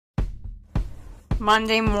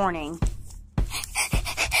Monday morning.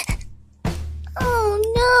 Oh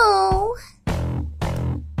no!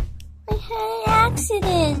 I had an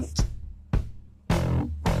accident.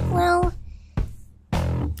 Well,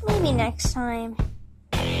 maybe next time.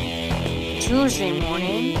 Tuesday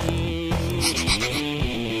morning.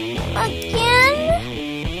 Again?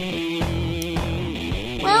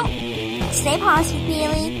 Well, stay positive,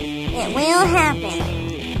 Bailey. It will happen.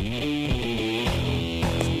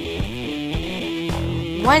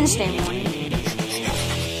 Wednesday morning.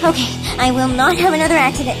 Okay, I will not have another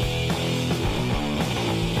accident.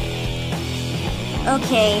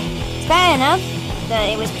 Okay, it's bad enough that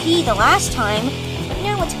it was pee the last time, but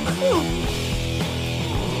now it's poop.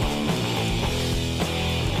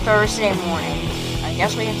 Thursday morning. I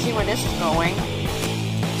guess we can see where this is going.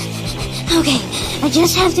 Okay, I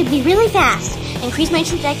just have to be really fast. Increase my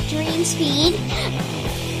trajectory and speed.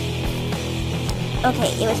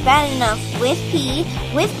 Okay, it was bad enough with pee,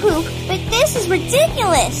 with poop, but this is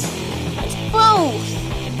ridiculous! It's both!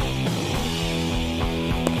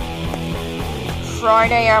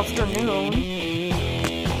 Friday afternoon.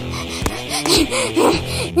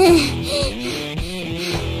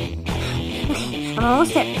 Okay, I'm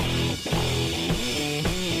almost there.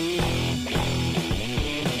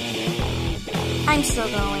 I'm still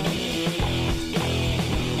going.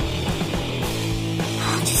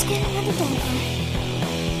 I'll just get another diaper.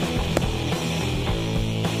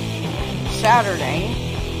 Saturday.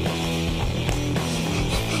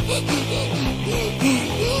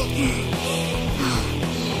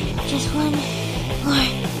 Just one more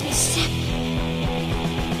step.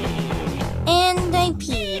 And I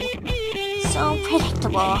peed. So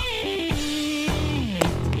predictable.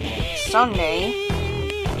 Sunday.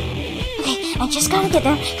 Okay, I just gotta get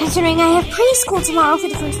there, considering I have preschool tomorrow for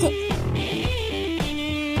the first day.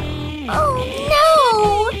 Oh no!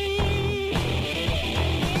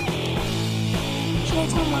 Should I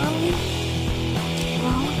tell Mommy?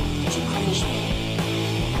 No, she'll punish me.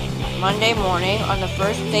 Monday morning on the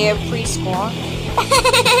first day of preschool. Oh,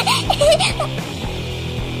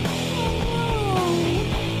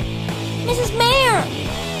 no. Mrs. Mayor!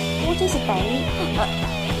 What is it, baby?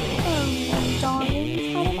 Oh, darling,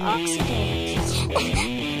 you've had an accident.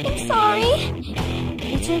 I'm sorry.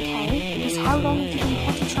 It's okay, because how long have you been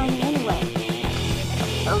potty training anyway?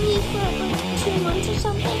 Only for like 2 months or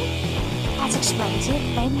something? That's expensive.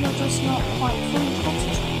 Maybe you're just not quite fully potty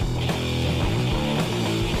trained.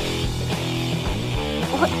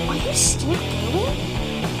 What, are you still going?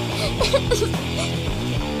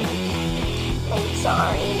 I'm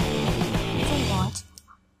sorry. You know what?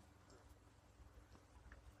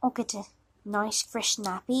 I'll get a nice fresh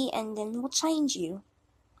nappy and then we'll change you.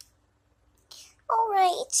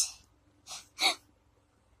 Alright.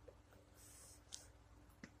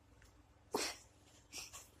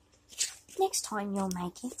 Next time you'll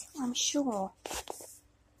make it, I'm sure.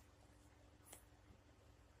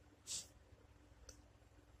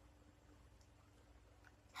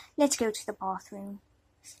 Let's go to the bathroom.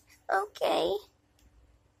 Okay.